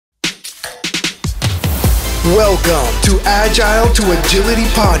Welcome to Agile to Agility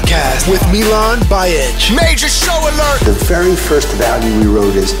podcast with Miljan, Bajic. Major show alert! The very first value we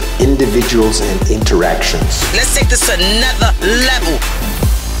wrote is individuals and interactions. Let's take this to another level.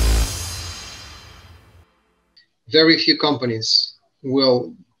 Very few companies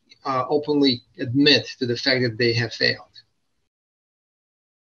will openly admit to the fact that they have failed.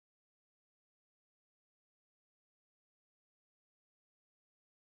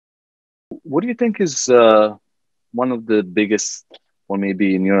 What do you think is one of the biggest, or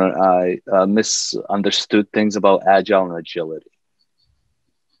maybe in your eye, misunderstood things about Agile and agility?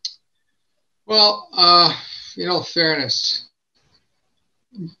 Well, fairness.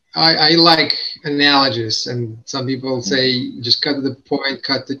 I like analogies, and some people say just cut to the point,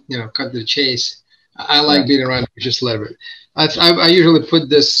 cut to the chase. I like beating around the bushes a little bit. I usually put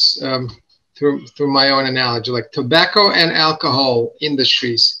this through my own analogy, like tobacco and alcohol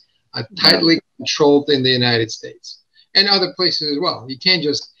industries are tightly controlled in the United States and other places as well. You can't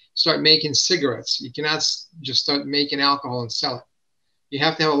just start making cigarettes. You cannot just start making alcohol and sell it. You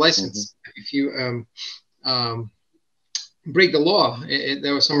have to have a license. If you break the law,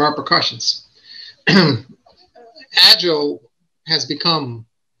 there were some repercussions. Agile has become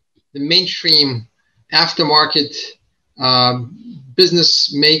the mainstream aftermarket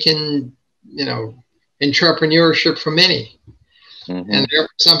business making, entrepreneurship for many. And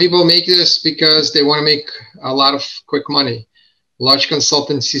some people make this because they want to make a lot of quick money. Large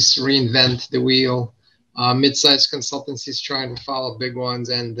consultancies reinvent the wheel. Mid-sized consultancies trying to follow big ones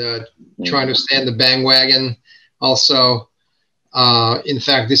and trying to stay in the bandwagon. Also, in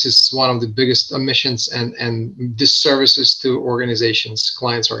fact, this is one of the biggest omissions and disservices to organizations,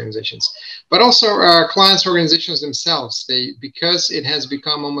 clients' organizations. But also clients' organizations themselves. Because it has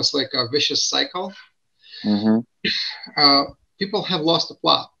become almost like a vicious cycle, people have lost the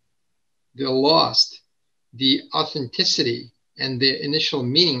plot. They lost the authenticity and the initial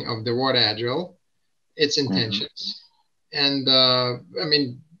meaning of the word Agile, its intentions. And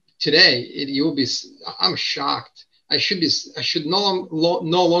today you'll be. I'm shocked. I should no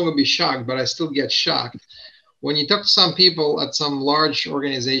longer be shocked, but I still get shocked when you talk to some people at some large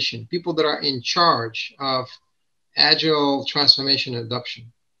organization, people that are in charge of Agile transformation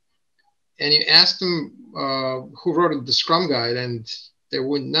adoption. And you ask them who wrote the Scrum Guide, and they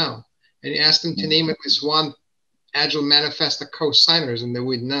wouldn't know. And you ask them to name at least one Agile Manifesto co-signers, and they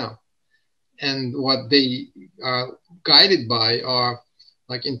wouldn't know. And what they are guided by are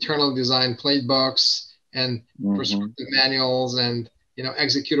like internal design playbooks and prescriptive manuals and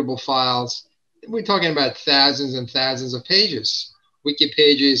executable files. We're talking about thousands and thousands of pages, wiki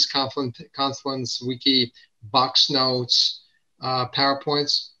pages, Confluence, wiki, box notes,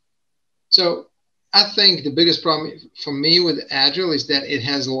 PowerPoints. So I think the biggest problem for me with Agile is that it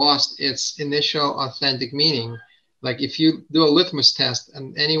has lost its initial authentic meaning. Like if you do a litmus test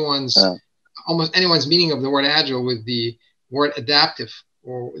and almost anyone's meaning of the word Agile with the word adaptive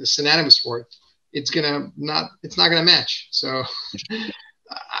or the synonymous word, it's not gonna match. So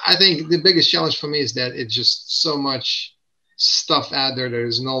I think the biggest challenge for me is that it's just so much stuff out there that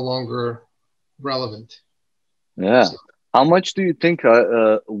is no longer relevant. Yeah. So, how much do you think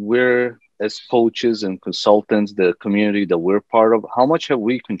we're, as coaches and consultants, the community that we're part of, how much have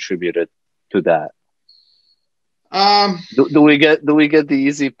we contributed to that? Do we get the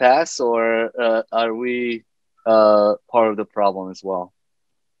easy pass, or are we part of the problem as well?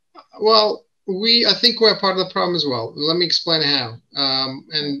 Well, I think we're part of the problem as well. Let me explain how.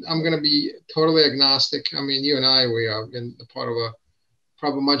 And I'm going to be totally agnostic. I mean, you and I, we are in the part of a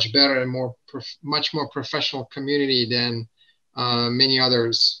probably much better and much more professional community than many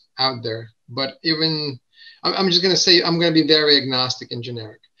others out there. But I'm just going to say, I'm going to be very agnostic and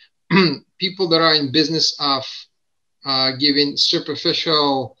generic. People that are in business of giving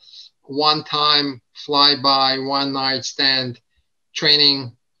superficial, one-time, fly-by, one-night stand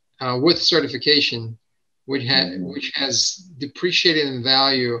training with certification, which has depreciated in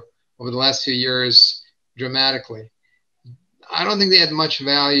value over the last few years dramatically. I don't think they had much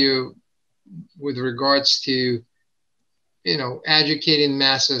value with regards to, educating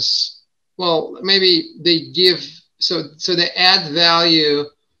masses. Well, maybe they give, so they add value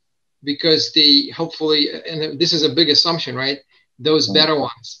because they hopefully, and this is a big assumption, right? Those better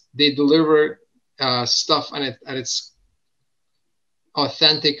ones, they deliver stuff at its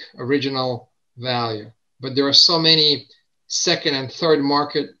authentic, original value. But there are so many second and third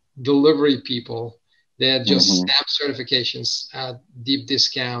market delivery people that just stamp certifications at deep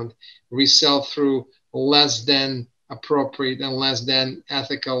discount, resell through less than appropriate and less than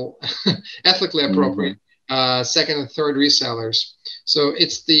ethically appropriate second and third resellers. So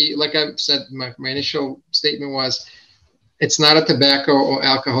it's like I said, my initial statement was, it's not a tobacco or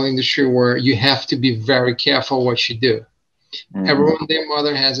alcohol industry where you have to be very careful what you do. Everyone and their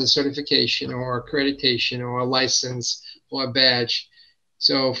mother has a certification or accreditation or a license or a badge.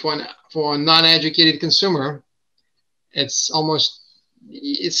 So for a non-educated consumer, it's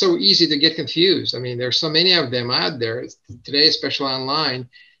so easy to get confused. I mean, there's so many of them out there today, especially online.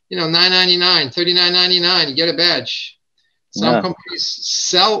 $9.99, $39.99, you get a badge. Some companies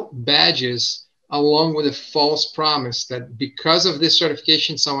sell badges along with a false promise that because of this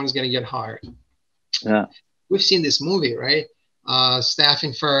certification, someone is going to get hired. Yeah, we've seen this movie, right?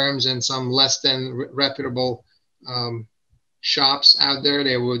 Staffing firms and some less than reputable shops out there,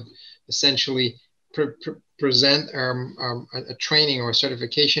 they would essentially present a training or a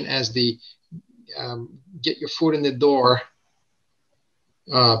certification as the get your foot in the door,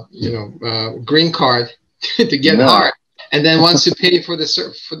 green card to get hired. And then once you pay for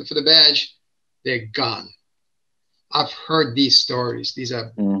the badge, they're gone. I've heard these stories. These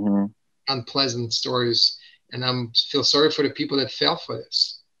are unpleasant stories, and I feel sorry for the people that fell for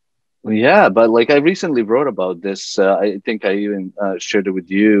this. Yeah, but like I recently wrote about this. I think I even shared it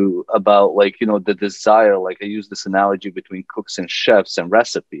with you about the desire. Like I use this analogy between cooks and chefs and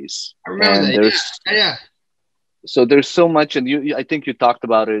recipes. I remember that. Yeah. So there's so much, and I think you talked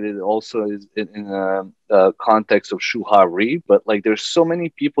about it. It also is in a context of shuhari, but like there's so many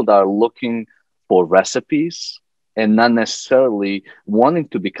people that are looking for recipes and not necessarily wanting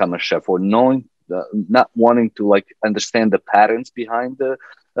to become a chef or knowing, not wanting to like understand the patterns behind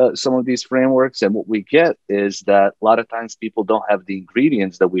some of these frameworks. And what we get is that a lot of times people don't have the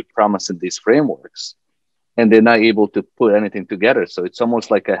ingredients that we promise in these frameworks, and they're not able to put anything together. So it's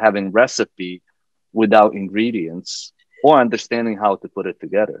almost like having recipe without ingredients or understanding how to put it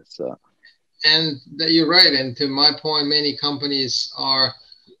together. So, and you're right. And to my point, many companies are,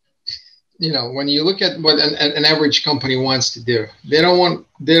 when you look at what an average company wants to do, they don't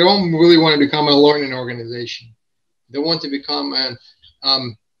really want to become a learning organization. They want to become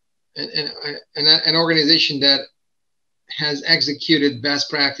an organization that has executed best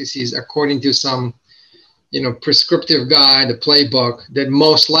practices according to some, prescriptive guide, a playbook that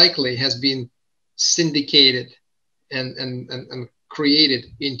most likely has been syndicated and created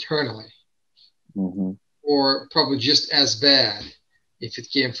internally, or probably just as bad if it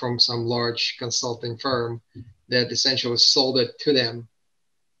came from some large consulting firm that essentially sold it to them,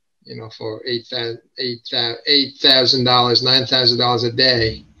 for $8,000, $9,000 a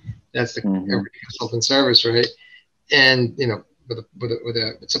day. That's the every consultant service, right? And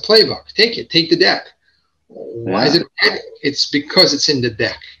it's a playbook. Take the deck. Why is it? It's because it's in the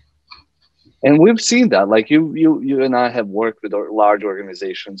deck. And we've seen that, like you and I have worked with large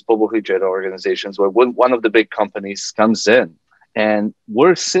organizations, publicly traded organizations, where one of the big companies comes in, and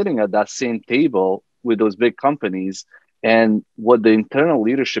we're sitting at that same table with those big companies, and what the internal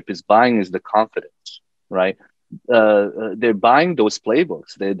leadership is buying is the confidence, right? They're buying those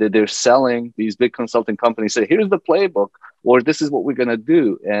playbooks. They're selling. These big consulting companies say, "Here's the playbook," or "This is what we're going to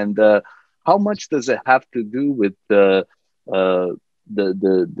do." And how much does it have to do with the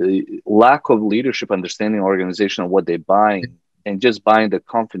lack of leadership understanding organization of what they're buying, and just buying the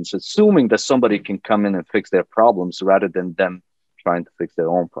confidence, assuming that somebody can come in and fix their problems rather than them trying to fix their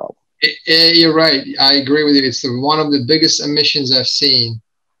own problem? You're right. I agree with you. It's one of the biggest omissions I've seen.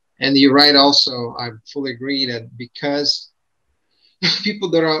 And you're right also. I fully agree that because people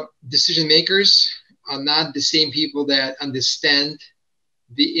that are decision makers are not the same people that understand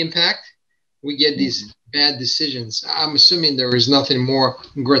the impact, we get these bad decisions. I'm assuming there is nothing more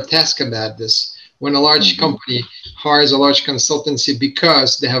grotesque about this. When a large company hires a large consultancy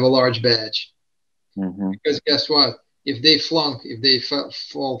because they have a large badge. Because guess what? If they flunk, if they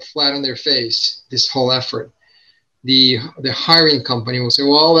fall flat on their face, this whole effort, the hiring company will say,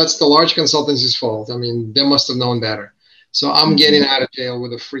 well, that's the large consultancy's fault. I mean, they must have known better. So I'm getting out of jail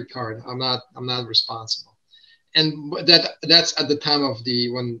with a free card. I'm not responsible. And that's at the time of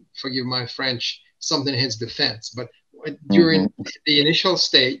when, forgive my French, something hits the fence. But during the initial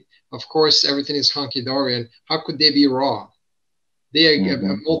state, of course, everything is hunky-dory. And how could they be wrong? They are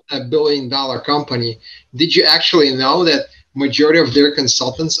a multi-billion-dollar company. Did you actually know that majority of their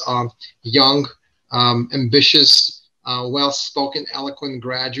consultants are young, ambitious, well-spoken, eloquent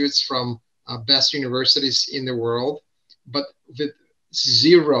graduates from best universities in the world, but with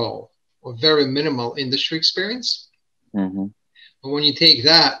zero or very minimal industry experience? But when you take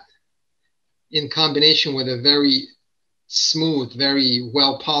that in combination with a very smooth, very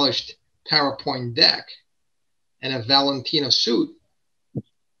well-polished PowerPoint deck and a Valentino suit,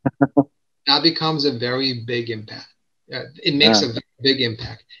 that becomes a very big impact. It makes Yeah. a very big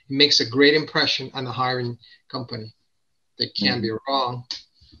impact. It makes a great impression on the hiring company. They can't be Mhm. wrong.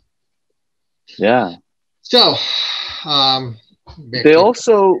 Yeah. So, um, back They to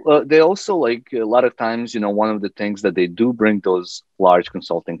also like a lot of times, one of the things that they do bring those large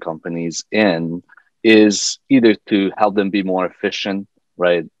consulting companies in is either to help them be more efficient,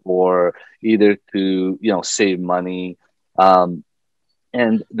 right? Or either to, save money. Um,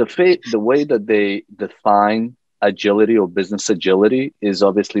 and the way that they define agility or business agility is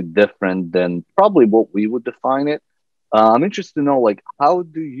obviously different than probably what we would define it. I'm interested to know, like, how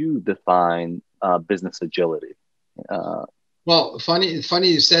do you define business agility? Uh, well, funny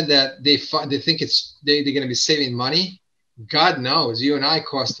you said that they think they're going to be saving money. God knows, you and I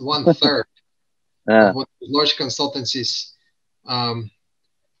cost one third of yeah. what large consultancies um,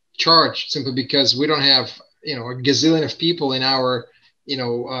 charge, simply because we don't have a gazillion of people in our you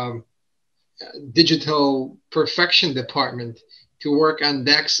know um, digital perfection department to work on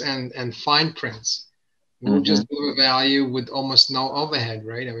decks and fine prints. We'll Mhm. just deliver value with almost no overhead,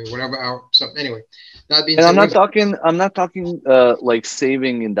 right? I mean, whatever our so anyway. That being And said, we've I'm not talking like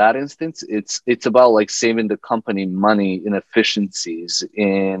saving in that instance. It's about like saving the company money in efficiencies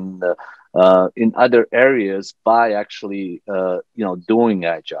in other areas by actually doing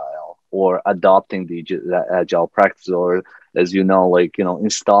agile or adopting the agile practice, or as you know, like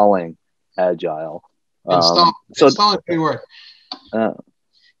installing agile. So installing good work. uh,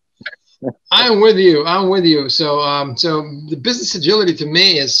 I'm with you. I'm with you. So the business agility to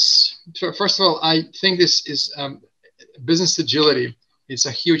me is, first of all, I think this is business agility. It's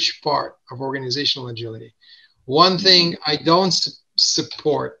a huge part of organizational agility. One thing mhm, I don't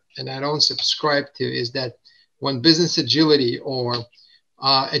support and I don't subscribe to is that when business agility or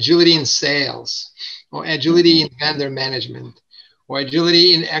agility in sales or agility mhm, in vendor management or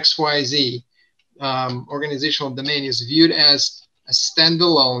agility in XYZ organizational domain is viewed as a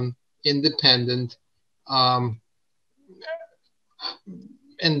standalone, independent um,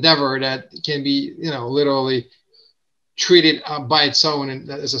 endeavor that can be, literally treated by its own and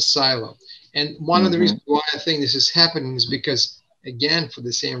as a silo. And one of the mhm, reasons why I think this is happening is because, again, for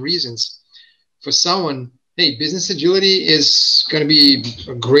the same reasons, for someone, hey, business agility is going to be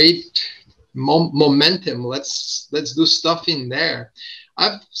a great momentum. Let's do stuff in there.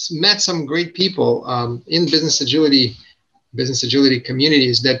 I've met some great people in business agility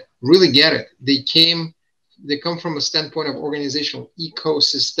communities that really get it. They come from a standpoint of organizational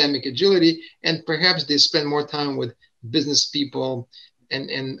ecosystemic agility, and perhaps they spend more time with business people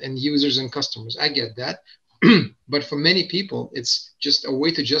and users and customers. I get that. But for many people, it's just a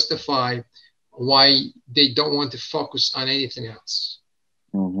way to justify why they don't want to focus on anything else.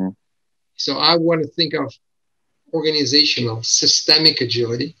 mhm, So I want to think of organizational systemic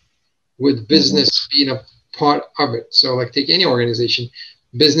agility with mhm, business being a part of it. So, like, take any organization,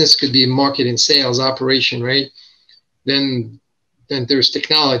 business could be marketing, sales, operation, right? Then, then there's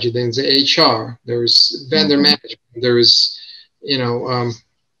technology, then there's HR, there's vendor mhm, management, there's you know um,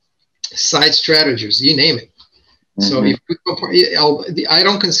 site strategies, you name it. So, mhm, if I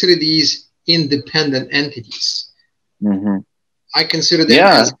don't consider these independent entities. mhm. I consider them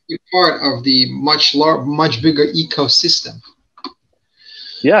Yeah. as a part of the much bigger ecosystem.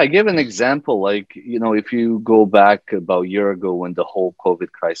 Yeah, I give an example. Like, if you go back about a year ago when the whole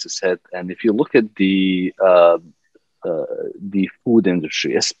COVID crisis hit, and if you look at uh, the food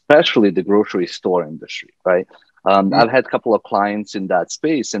industry, especially the grocery store industry, right? Mm. I've had a couple of clients in that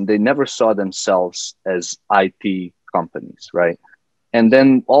space, and they never saw themselves as IT companies, right? And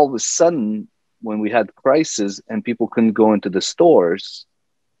then all of a sudden, when we had crisis and people couldn't go into the stores,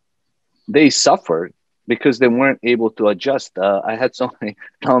 they suffered because they weren't able to adjust. I had somebody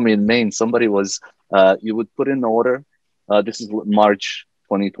tell me in Maine, somebody was, you would put in an order. This is March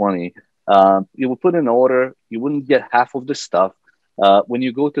 2020. You would put in an order, you wouldn't get half of the stuff. When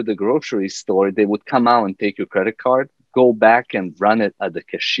you go to the grocery store, they would come out and take your credit card, go back and run it at the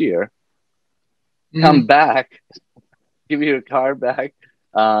cashier, come Mm. back, give you your card back,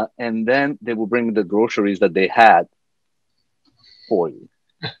 and then they will bring the groceries that they had for you.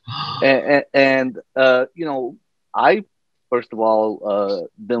 And I first of all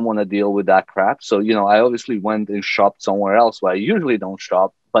didn't want to deal with that crap, so I obviously went and shopped somewhere else where I usually don't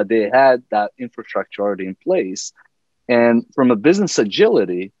shop, but they had that infrastructure already in place. And from a business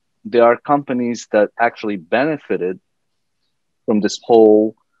agility, there are companies that actually benefited from this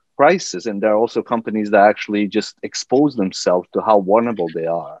whole crisis, and there are also companies that actually just expose themselves to how vulnerable they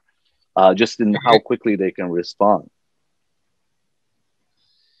are, just in how quickly they can respond.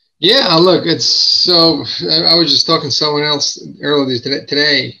 Yeah, look, it's so. I was just talking to someone else earlier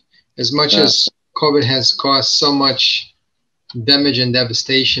today as much as COVID has caused so much damage and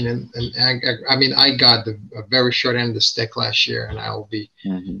devastation, and I mean, I got a very short end of the stick last year, and I'll be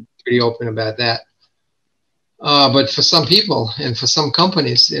pretty open about that. But for some people and for some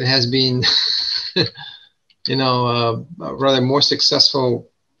companies, it has been, you know, a rather more successful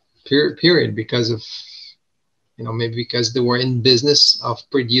period because of, you know, maybe because they were in business of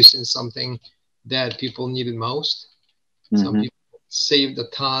producing something that people needed most. Some people saved a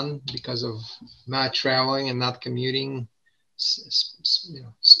ton because of not traveling and not commuting, you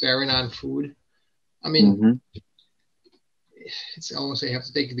know, sparing on food. I mean, it's almost, you have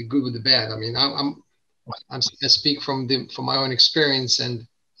to take the good with the bad. I mean, I speak from my own experience, and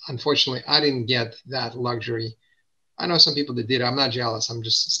unfortunately, I didn't get that luxury. I know some people that did. I'm not jealous. I'm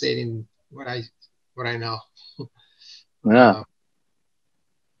just stating what I know. Yeah.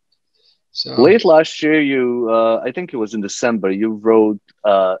 So late last year, you I think it was in December, you wrote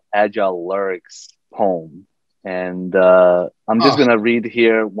Agile lyrics poem, and I'm just gonna read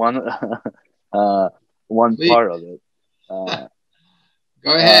here one part of it.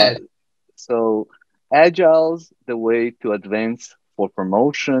 Go ahead. So, Agile's the way to advance for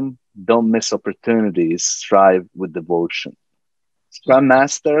promotion. Don't miss opportunities. Strive with devotion. Scrum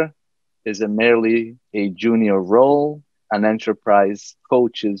Master is merely a junior role. An enterprise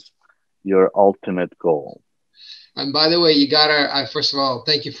coaches your ultimate goal. And by the way, you gotta, first of all,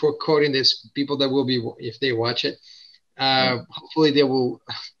 thank you for quoting this. People that will be, if they watch it, hopefully they will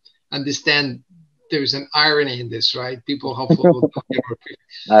understand there's an irony in this, right? People hopefully will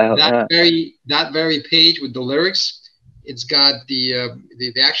that very page with the lyrics, it's got the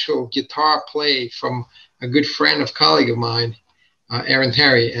actual guitar play from a good friend of colleague of mine, Erin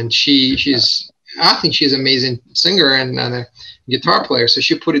Terry, and she's I think she's an amazing singer and a guitar player, so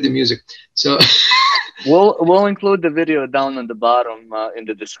she put it in music. So we'll include the video down on the bottom in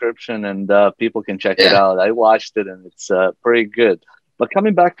the description, and people can check it out. I watched it, and it's pretty good. But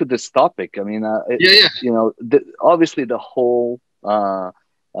coming back to this topic, I mean, you know, obviously the whole song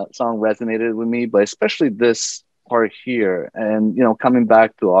resonated with me, but especially this part here. And, you know, coming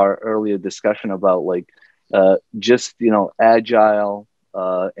back to our earlier discussion about like just, you know, Agile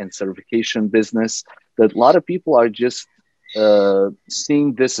and certification business, that a lot of people are just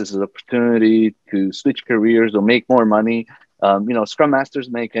seeing this as an opportunity to switch careers or make more money. You know, Scrum Masters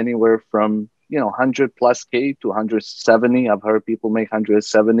make anywhere from, you know, 100 plus K to 170. I've heard people make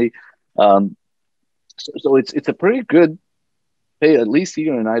 170. So it's a pretty good pay, at least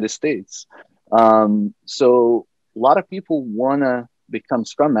here in the United States. So a lot of people want to become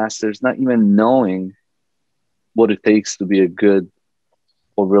Scrum Masters, not even knowing what it takes to be a good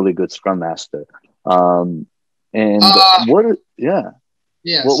or really good Scrum Master. What are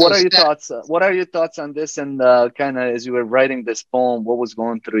your thoughts? What are your thoughts on this? And kind of as you were writing this poem, what was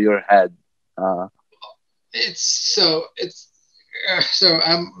going through your head? So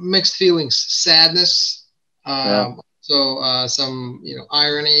mixed feelings, sadness, some, you know,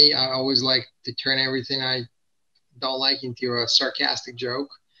 irony. I always like to turn everything I don't like into a sarcastic joke,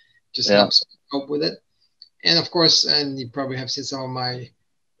 just helps cope with it. And of course, and you probably have seen some of my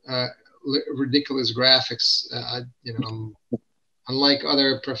ridiculous graphics. You know, unlike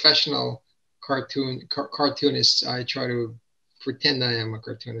other professional cartoonists, I try to pretend I am a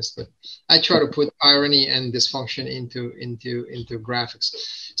cartoonist, but I try to put irony and dysfunction into graphics.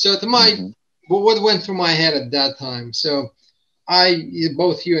 So to what went through my head at that time. So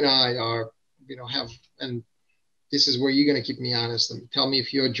both you and I are, you know, and this is where you're going to keep me honest and tell me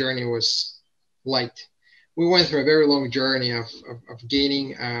if your journey was light. We went through a very long journey of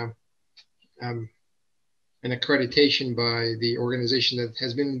gaining an accreditation by the organization that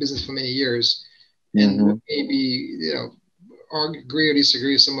has been in business for many years, and maybe, you know, agree or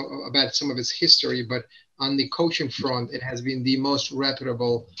disagree about some of its history, but on the coaching front, it has been the most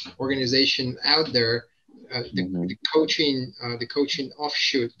reputable organization out there. The coaching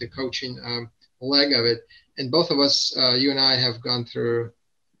offshoot, the coaching leg of it, and both of us, you and I, have went through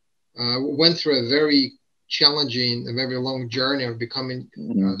a very challenging, a very long journey of becoming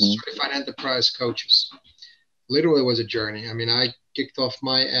certified enterprise coaches. Literally was a journey. I mean, I kicked off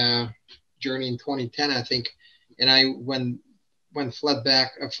my journey in 2010, I think, and I went flattened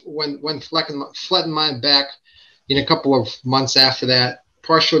my back in a couple of months after that,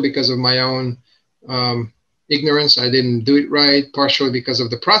 partially because of my own ignorance. I didn't do it right, partially because of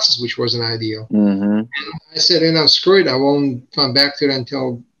the process, which wasn't ideal. And I said, you know, screw it. I won't come back to it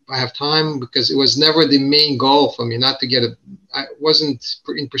until I have time, because it was never the main goal for me, not to get I wasn't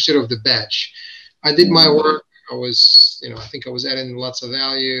in pursuit of the badge. I did my work. I was, you know, I think I was adding lots of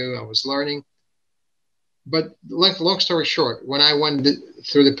value. I was learning. But long story short, when I went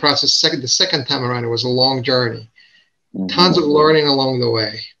through the process the second time around, it was a long journey, tons of learning along the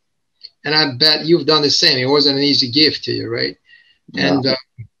way. And I bet you've done the same. It wasn't an easy gift to you, right? Yeah.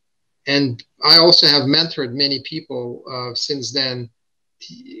 And I also have mentored many people since then,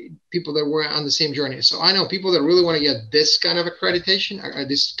 people that were on the same journey. So I know people that really want to get this kind of accreditation,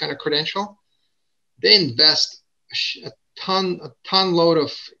 this kind of credential, they invest a ton load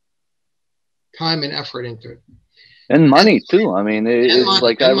of time and effort into it. And money too. I mean, it's money,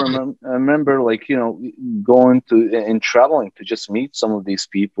 like I remember, like, you know, going to and traveling to just meet some of these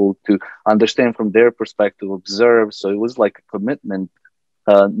people to understand from their perspective, observe. So it was like a commitment,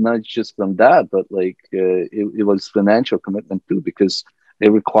 not just from that, but like it was financial commitment too, because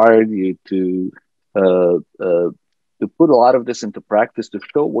it required you to put a lot of this into practice, to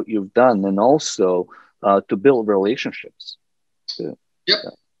show what you've done, and also to build relationships. Yep. Yeah.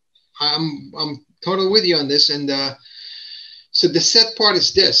 I'm totally with you on this. And so the sad part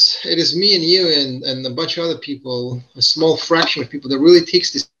is this. It is me and you and a bunch of other people, a small fraction of people that really took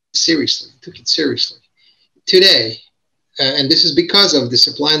it seriously. Today, and this is because of the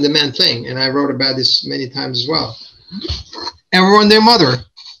supply and demand thing, and I wrote about this many times as well. Everyone, their mother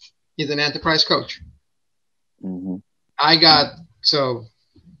is an enterprise coach. So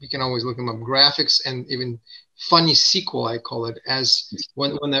you can always look them up, graphics and even funny SQL, I call it, as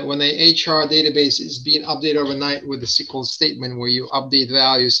when the HR database is being updated overnight with the SQL statement where you update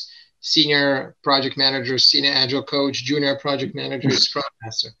values, senior project manager, senior agile coach, junior project manager, scrum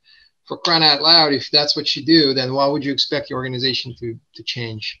master. For crying out loud, if that's what you do, then why would you expect your organization to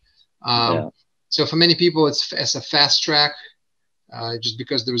change? So for many people, it's a fast track, just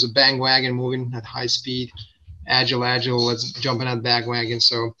because there was a bandwagon moving at high speed. Agile, let's jump in that bandwagon.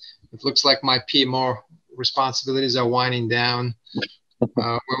 So it looks like my PMO responsibilities are winding down.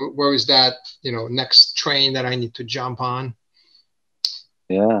 Where is that, next train that I need to jump on?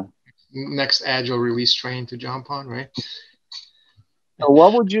 Yeah. Next Agile release train to jump on, right? So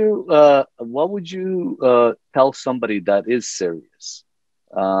what would you tell somebody that is serious?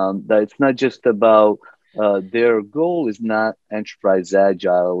 That it's not just about their goal is not enterprise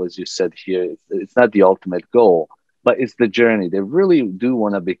agile, as you said here. It's not the ultimate goal, but it's the journey. They really do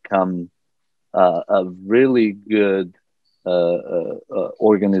want to become a really good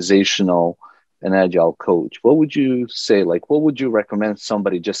organizational and agile coach. What would you say? Like, what would you recommend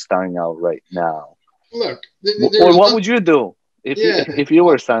somebody just starting out right now? Look, or what would you do if you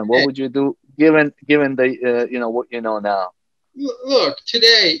were starting? What would you do given the what you know now? Look,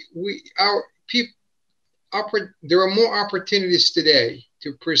 today there are more opportunities today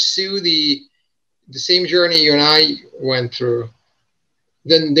to pursue the same journey you and I went through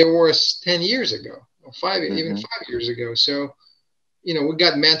than there was 10 years ago, or even 5 years ago. So, we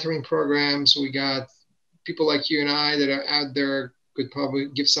got mentoring programs. We got people like you and I that are out there, could probably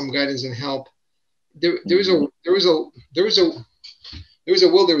give some guidance and help. There was a will, there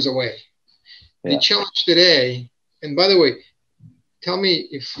was a way. Yeah. The challenge today, and by the way, tell me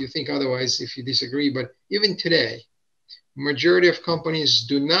if you think otherwise, if you disagree, but even today, majority of companies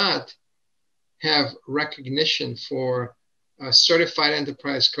do not have recognition for a certified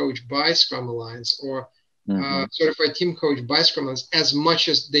enterprise coach by Scrum Alliance or certified team coach by Scrum Alliance as much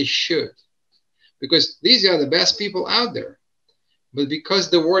as they should, because these are the best people out there. But because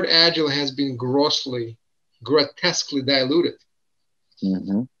the word Agile has been grotesquely diluted,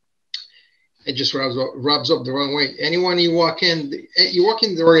 it just rubs up the wrong way. Anyone you walk in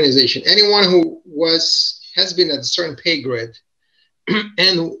the organization, anyone who has been at a certain pay grade,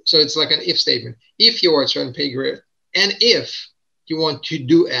 and so it's like an if statement. If you are a certain pay grade, and if you want to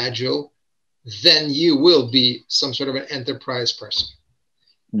do Agile, then you will be some sort of an enterprise person.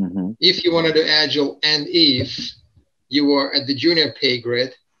 If you want to do Agile, and if you are at the junior pay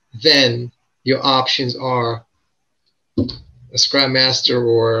grade, then your options are a Scrum Master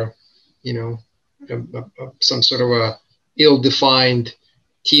or some sort of a ill-defined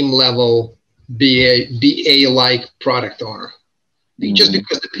team level BA-like product owner. Just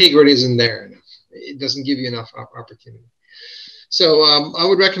because the pay grade isn't there enough, it doesn't give you enough opportunity. So I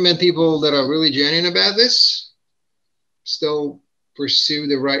would recommend people that are really genuine about this still pursue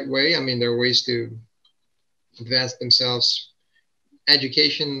the right way. I mean, there are ways to advance themselves.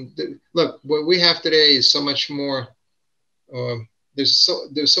 Education. Look, what we have today is so much more. There's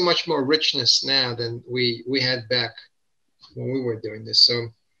so much more richness now than we had back when we were doing this. So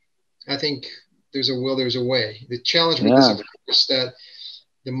I think there's a will, there's a way. The challenge with this, of course, that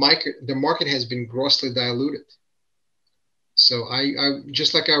the market has been grossly diluted. So I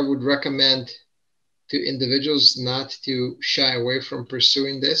just like I would recommend to individuals not to shy away from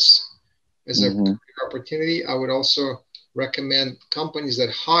pursuing this as a career opportunity, I would also recommend companies that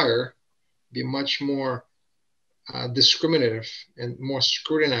hire be much more discriminative and more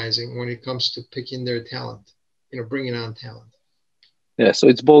scrutinizing when it comes to picking their talent, bringing on talent. Yeah, so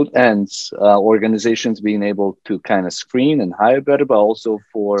it's both ends. Organizations being able to kind of screen and hire better, but also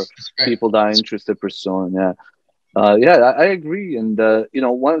for Right. people that are interested pursuing. Yeah, yeah, I agree. And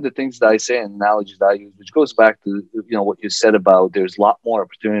one of the things that I say in analogies that I use, which goes back to what you said about there's a lot more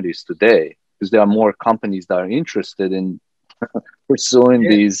opportunities today because there are more companies that are interested in pursuing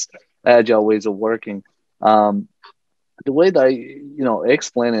Yeah. these agile ways of working. The way that I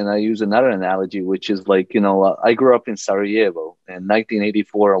explain it, and I use another analogy, which is like, I grew up in Sarajevo, and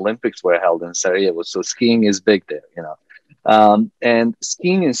 1984 Olympics were held in Sarajevo. So skiing is big there. And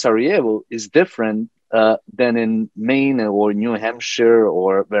skiing in Sarajevo is different than in Maine or New Hampshire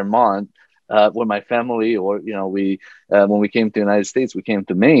or Vermont, where my family, or, when we came to the United States, we came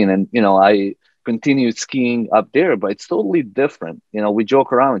to Maine, and, I continued skiing up there, but it's totally different. We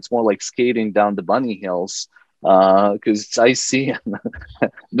joke around. It's more like skating down the bunny hills because it's icy.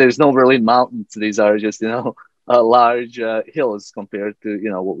 There's no really mountains. These are just, large hills compared to,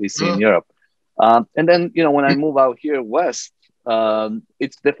 what we see in Europe. And then, when I move out here west,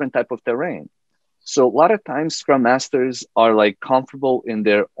 it's different type of terrain. So a lot of times Scrum Masters are like comfortable in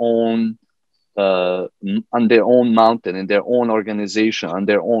their own on their own mountain, in their own organization, on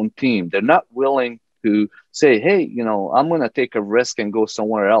their own team. They're not willing to say, hey, I'm going to take a risk and go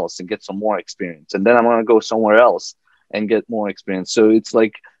somewhere else and get some more experience. And then I'm going to go somewhere else and get more experience. So it's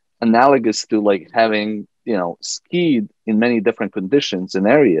like analogous to like having, skied in many different conditions and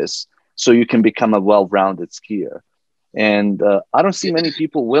areas so you can become a well-rounded skier. And I don't see many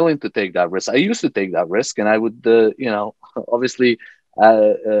people willing to take that risk. I used to take that risk, and I would, obviously,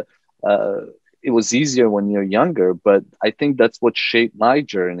 it was easier when you're younger, but I think that's what shaped my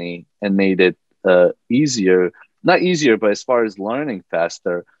journey and made it easier. Not easier, but as far as learning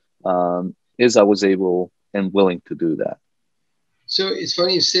faster, is I was able and willing to do that. So it's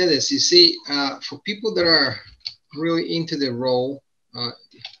funny you say this. You see, for people that are really into the role,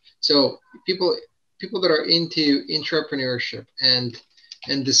 so people that are into entrepreneurship and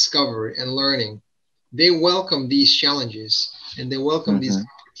discovery and learning, they welcome these challenges and they welcome these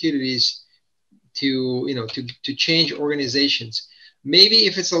opportunities to to change organizations. Maybe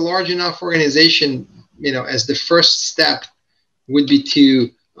if it's a large enough organization, as the first step would be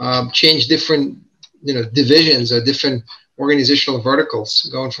to change different divisions or different organizational verticals,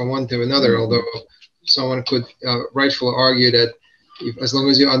 going from one to another. Although someone could rightfully argue that as long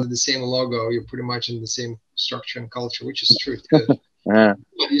as you're under the same logo, you're pretty much in the same structure and culture, which is true too.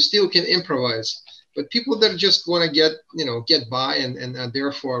 But you still can improvise. But people that just want to get by and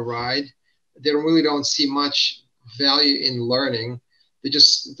therefore ride, they really don't see much value in learning. They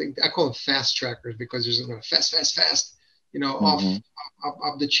just think, I call them fast trackers, because there's fast,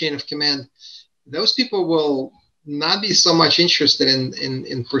 up the chain of command. Those people will not be so much interested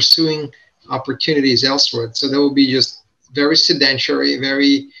in pursuing opportunities elsewhere. So they will be just very sedentary,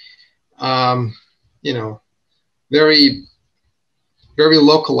 very, very, very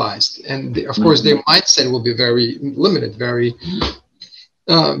localized. And of course, their mindset will be very limited, very,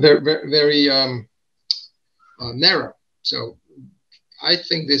 very narrow. So I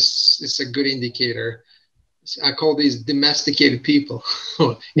think this is a good indicator. I call these domesticated people,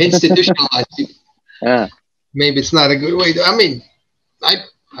 institutionalized people. Maybe it's not a good way. I mean, I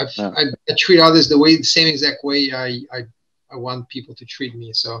treat others the same exact way I want people to treat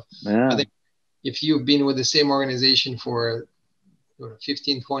me. So I think if you've been with the same organization for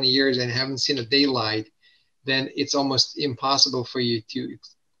 15, 20 years and haven't seen a daylight, then it's almost impossible for you to,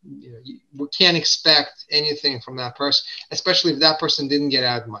 we can't expect anything from that person, especially if that person didn't get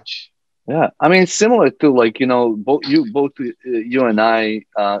out much. Yeah, I mean, similar to like, both you and I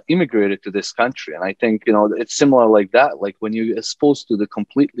immigrated to this country. And I think, it's similar like that. Like when you're exposed to the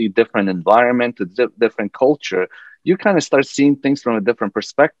completely different environment, to different culture, you kind of start seeing things from a different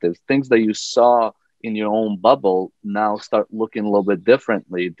perspective. Things that you saw in your own bubble now start looking a little bit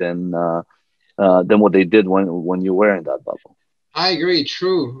differently than what they did when you were in that bubble. I agree.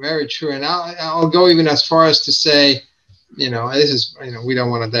 True. Very true. And I'll go even as far as to say, this is, we don't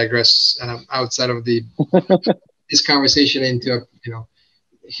want to digress outside of this conversation into,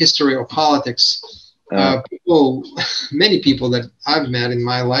 history or politics. Many people that I've met in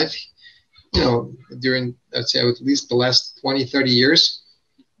my life, during, I'd say at least the last 20, 30 years,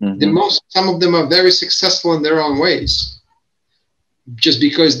 some of them are very successful in their own ways, just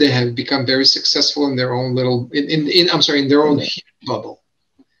because they have become very successful in their own little, in their own bubble.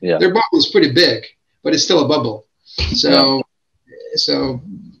 Yeah. Their bubble is pretty big, but it's still a bubble. So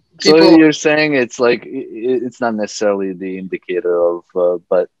So people, you're saying it's like it's not necessarily the indicator of,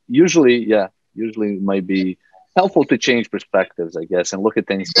 but usually, yeah, usually it might be helpful to change perspectives, I guess, and look at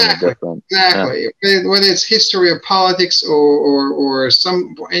things from a exactly, different. Yeah. exactly. Whether it's history of politics or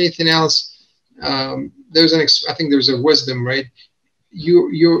some or anything else, there's I think there's a wisdom, right?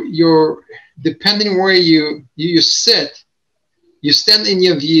 You're depending where you sit, you stand in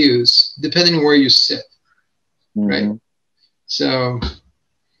your views depending where you sit, right? Hmm. So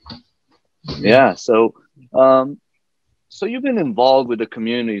Yeah. Um, So you've been involved with the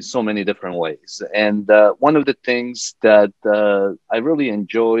community in so many different ways, and one of the things that I really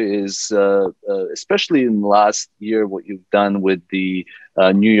enjoy is, especially in the last year, what you've done with the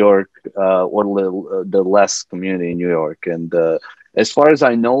New York or the less community in New York. And as far as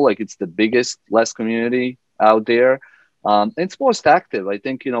I know, like it's the biggest less community out there. It's most active. I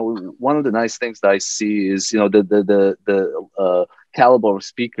think one of the nice things that I see is the caliber of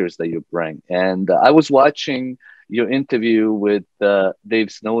speakers that you bring. And I was watching your interview with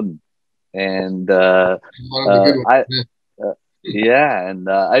Dave Snowden, and one of the good ones. I Yeah. yeah, and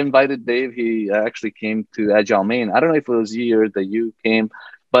I invited Dave. He actually came to Agile Maine. I don't know if it was the year that you came,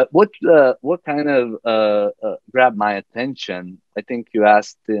 but what kind of grabbed my attention? I think you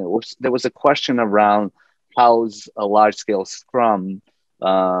asked. There was a question around how's a large scale Scrum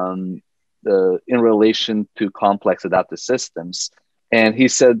um, in relation to complex adaptive systems. And he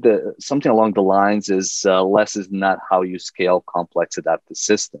said that something along the lines is less is not how you scale complex adaptive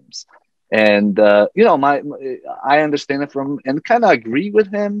systems. And I understand it from and kind of agree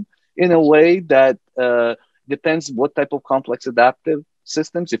with him in a way that depends what type of complex adaptive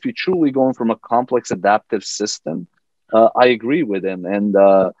systems. If you're truly going from a complex adaptive system, I agree with him. And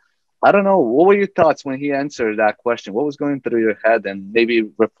I don't know, what were your thoughts when he answered that question? What was going through your head, and maybe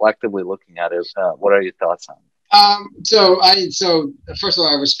reflectively looking at it? What are your thoughts on it? So first of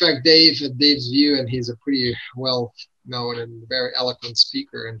all, I respect Dave's view, and he's a pretty well known and very eloquent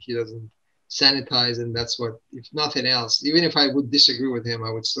speaker, and he doesn't sanitize, and that's what, if nothing else, even if I would disagree with him,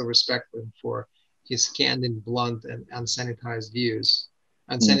 I would still respect him for his candid, blunt, and unsanitized views,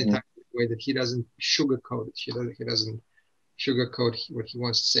 Mm-hmm. unsanitized in the way that he doesn't sugarcoat it. He doesn't sugarcoat what he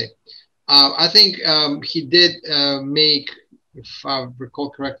wants to say. I think he did make, if I recall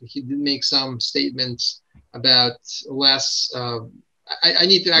correctly, he did make some statements about less. I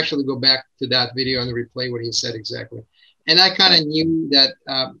need to actually go back to that video and replay what he said exactly. And I kind of knew that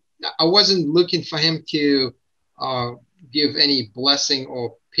I wasn't looking for him to uh, give any blessing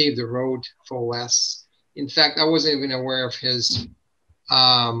or pave the road for less. In fact, I wasn't even aware of his,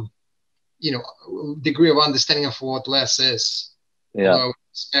 um, degree of understanding of what less is. Yeah. Although I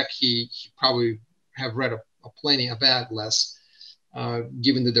suspect he probably have read a plenty about less,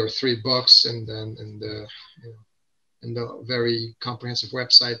 given that there were 3 books and the very comprehensive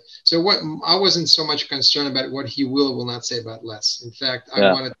website. So what I wasn't so much concerned about what he will or will not say about less. In fact, I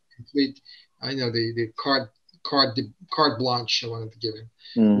Yeah. wanted to complete. I know the carte blanche I wanted to give him.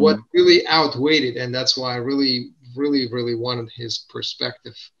 What Mm-hmm. really outweighed it, and that's why I really wanted his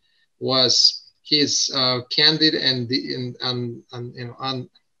perspective, was his candid and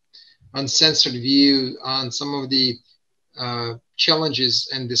uncensored view on some of the challenges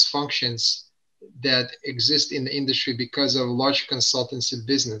and dysfunctions that exist in the industry because of large consultancy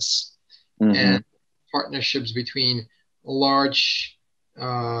business Mm-hmm. and partnerships between large,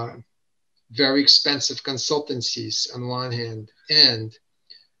 very expensive consultancies on one hand and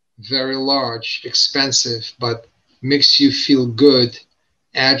very large, expensive, but makes you feel good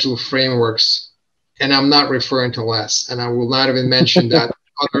agile frameworks. And I'm not referring to less, and I will not even mention that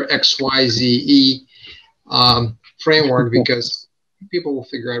other XYZE framework because people will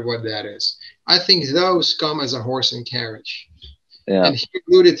figure out what that is. I think those come as a horse and carriage. Yeah. And he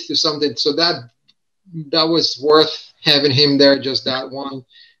alluded to something, so that was worth having him there. Just that one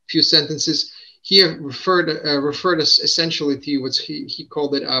few sentences. He referred us essentially to what he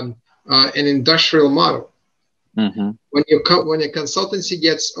called it an industrial model. Mm-hmm. When a consultancy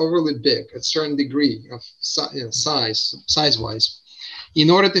gets overly big, a certain degree of size wise, in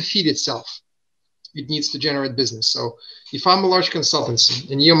order to feed itself, it needs to generate business. So if I'm a large consultancy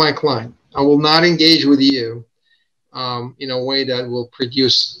and you're my client, I will not engage with you in a way that will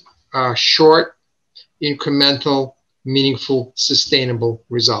produce short, incremental, meaningful, sustainable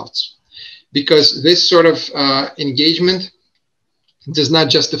results. Because this sort of engagement does not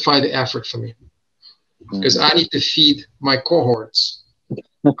justify the effort for me. Because I need to feed my cohorts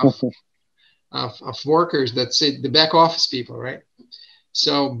of workers that say the back office people, right?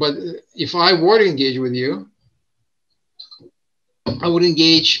 So, but if I were to engage with you, I would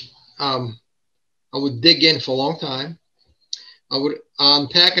engage, I would dig in for a long time. I would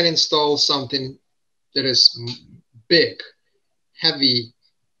unpack and install something that is big, heavy,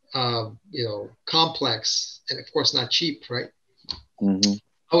 complex, and of course not cheap, right? Mm-hmm.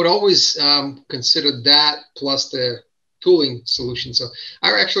 I would always consider that plus the tooling solution. So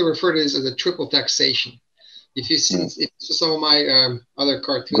I actually refer to this as a triple taxation. If you see, if some of my other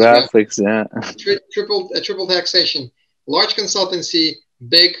cartoons, Graphics, yeah. Triple taxation, large consultancy,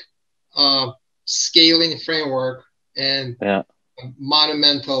 big scaling framework, and Yeah.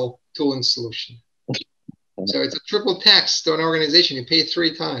 monumental tooling solution. So it's a triple tax to an organization. You pay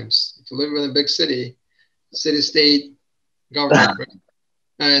 3 times. If you live in a big city, state, government, right?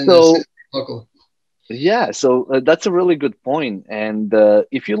 And So local. yeah, so that's a really good point. And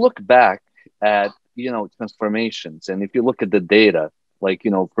if you look back at transformations, and if you look at the data, like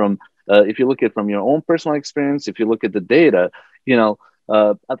from if you look at from your own personal experience, if you look at the data,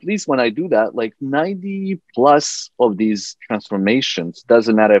 at least when I do that, like 90 plus of these transformations,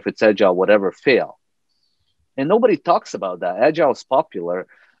 doesn't matter if it's agile, whatever, fail. And nobody talks about that. Agile is popular.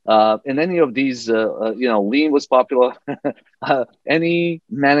 In any of these, lean was popular. Any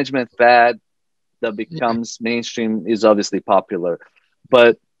management fad that becomes mainstream is obviously popular.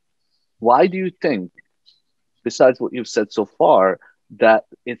 But why do you think, besides what you've said so far, that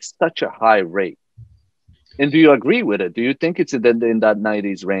it's such a high rate? And do you agree with it? Do you think it's in that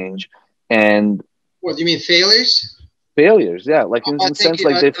 90s range? And what do you mean, failures? Failures, yeah, like in the sense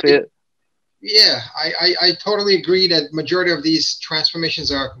like they fail. Yeah, I totally agree that majority of these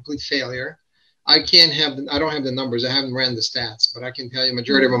transformations are a complete failure. I don't have the numbers. I haven't ran the stats, but I can tell you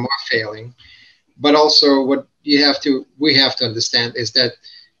majority of them are failing. But also what we have to understand is that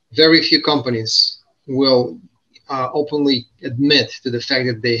very few companies will openly admit to the fact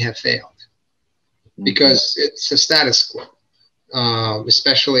that they have failed, because it's a status quo,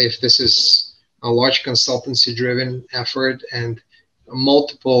 especially if this is a large consultancy driven effort and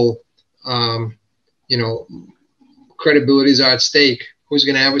multiple credibilities are at stake. Who's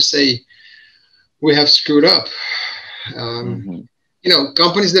going to ever say we have screwed up?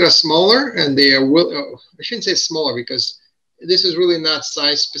 Companies that are smaller and they are I shouldn't say smaller, because this is really not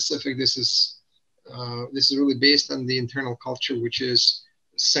size specific. This is really based on the internal culture, which is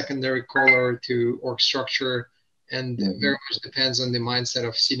secondary color to org structure, and very much depends on the mindset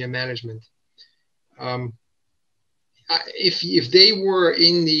of senior management. If they were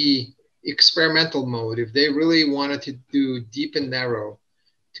in the experimental mode, if they really wanted to do deep and narrow,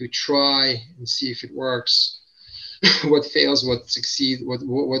 to try and see if it works, what fails, what succeeds,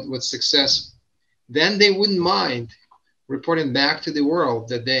 what success, then they wouldn't mind reporting back to the world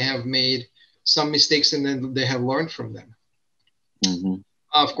that they have made some mistakes and then they have learned from them.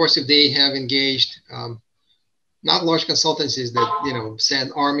 Of course, if they have engaged not large consultancies that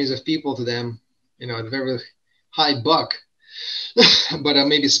send armies of people to them, at a very high buck, but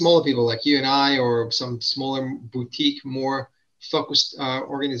maybe smaller people like you and I, or some smaller boutique, more focused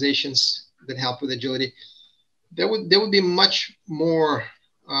organizations that help with agility, they would be much more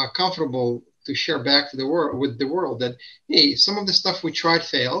comfortable to share back to the world that, hey, some of the stuff we tried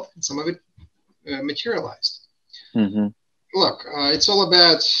failed and some of it materialized. Look, it's all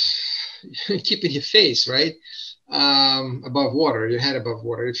about keeping your face right above water, your head above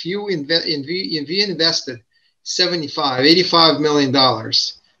water. If you invested $85 million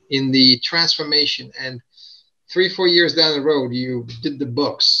in the transformation, and 3-4 years down the road you did the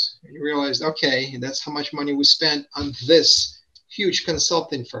books, you realized, okay, that's how much money we spent on this huge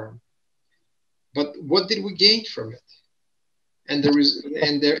consulting firm, but what did we gain from it? And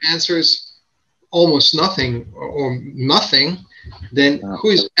their answer is almost nothing or nothing. Then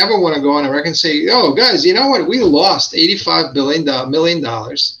who's ever want to go on a record and say, oh guys, you know what, we lost $85 million,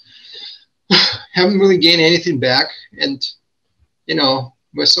 haven't really gained anything back, and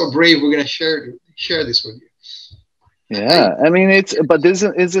we're so brave, we're going to share this with you. Yeah, I mean, but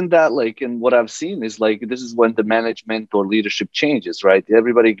isn't that like, and what I've seen is like, this is when the management or leadership changes, right?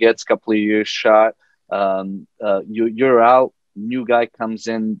 Everybody gets a couple of years shot. You're out, new guy comes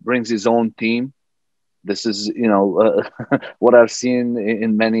in, brings his own team. This is, what I've seen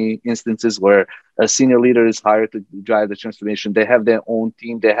in many instances where a senior leader is hired to drive the transformation. They have their own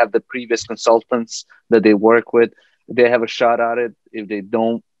team. They have the previous consultants that they work with. They have a shot at it. If they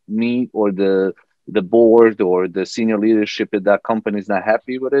don't meet, or the board or the senior leadership at that company is not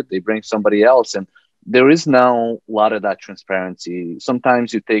happy with it, they bring somebody else. And there is now a lot of that transparency.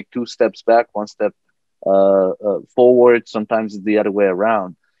 Sometimes you take 2 steps back, 1 step forward. Sometimes it's the other way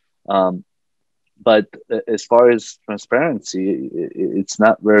around. But as far as transparency, it's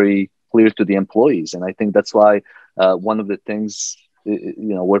not very clear to the employees. And I think that's why one of the things,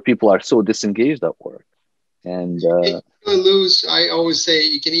 where people are so disengaged at work. And You can lose. I always say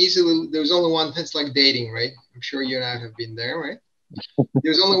you can easily. There's only one. It's like dating, right? I'm sure you and I have been there, right?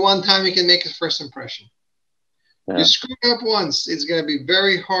 There's only one time you can make a first impression. yeah. You screw up once, it's going to be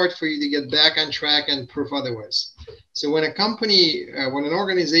very hard for you to get back on track and prove otherwise. So when a company, when an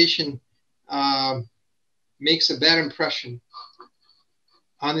organization makes a bad impression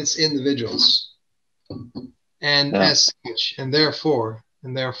on its individuals, and Yeah. as such, and therefore,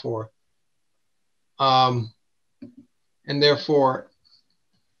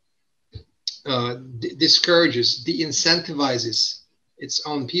 discourages, de-incentivizes its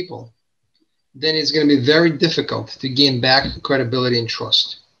own people, then it's going to be very difficult to gain back credibility and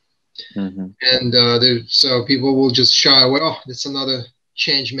trust. Mm-hmm. And so people will just shy away. Oh, that's another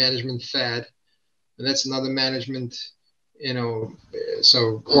change management fad. And that's another management,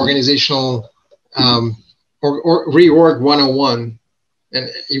 so organizational or reorg 101. And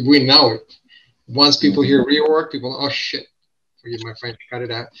we know it. Once people hear reorg, people, oh shit, forgive my French, cut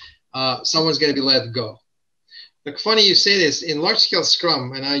it out. Someone's going to be let go. Like, funny you say this, in large scale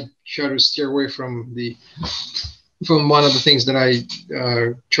Scrum, and I try to steer away from one of the things that I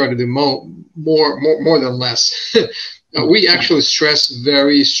try to do more than less. We actually stress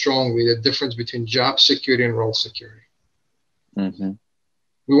very strongly the difference between job security and role security. Mm-hmm.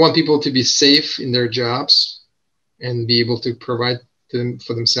 We want people to be safe in their jobs and be able to provide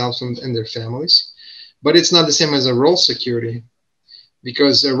for themselves and their families. But it's not the same as a role security,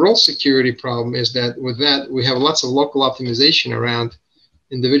 because a role security problem is that with that, we have lots of local optimization around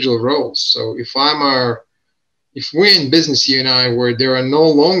individual roles. So if we're in business, you and I, where there are no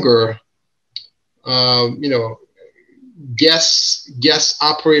longer, gas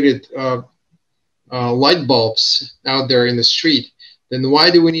operated light bulbs out there in the street, then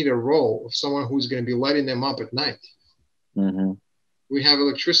why do we need a role of someone who's going to be lighting them up at night? Mm-hmm. We have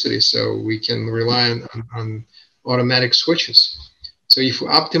electricity, so we can rely on automatic switches. So if we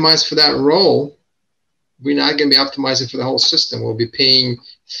optimize for that role, we're not going to be optimizing for the whole system. We'll be paying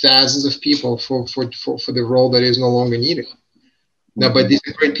thousands of people for the role that is no longer needed. Now, but these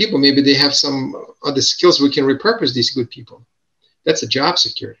are great people. Maybe they have some other skills. We can repurpose these good people. That's a job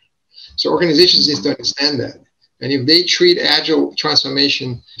security. So organizations need to understand that. And if they treat agile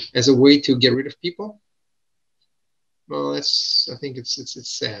transformation as a way to get rid of people, well, I think it's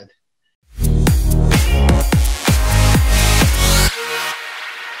sad.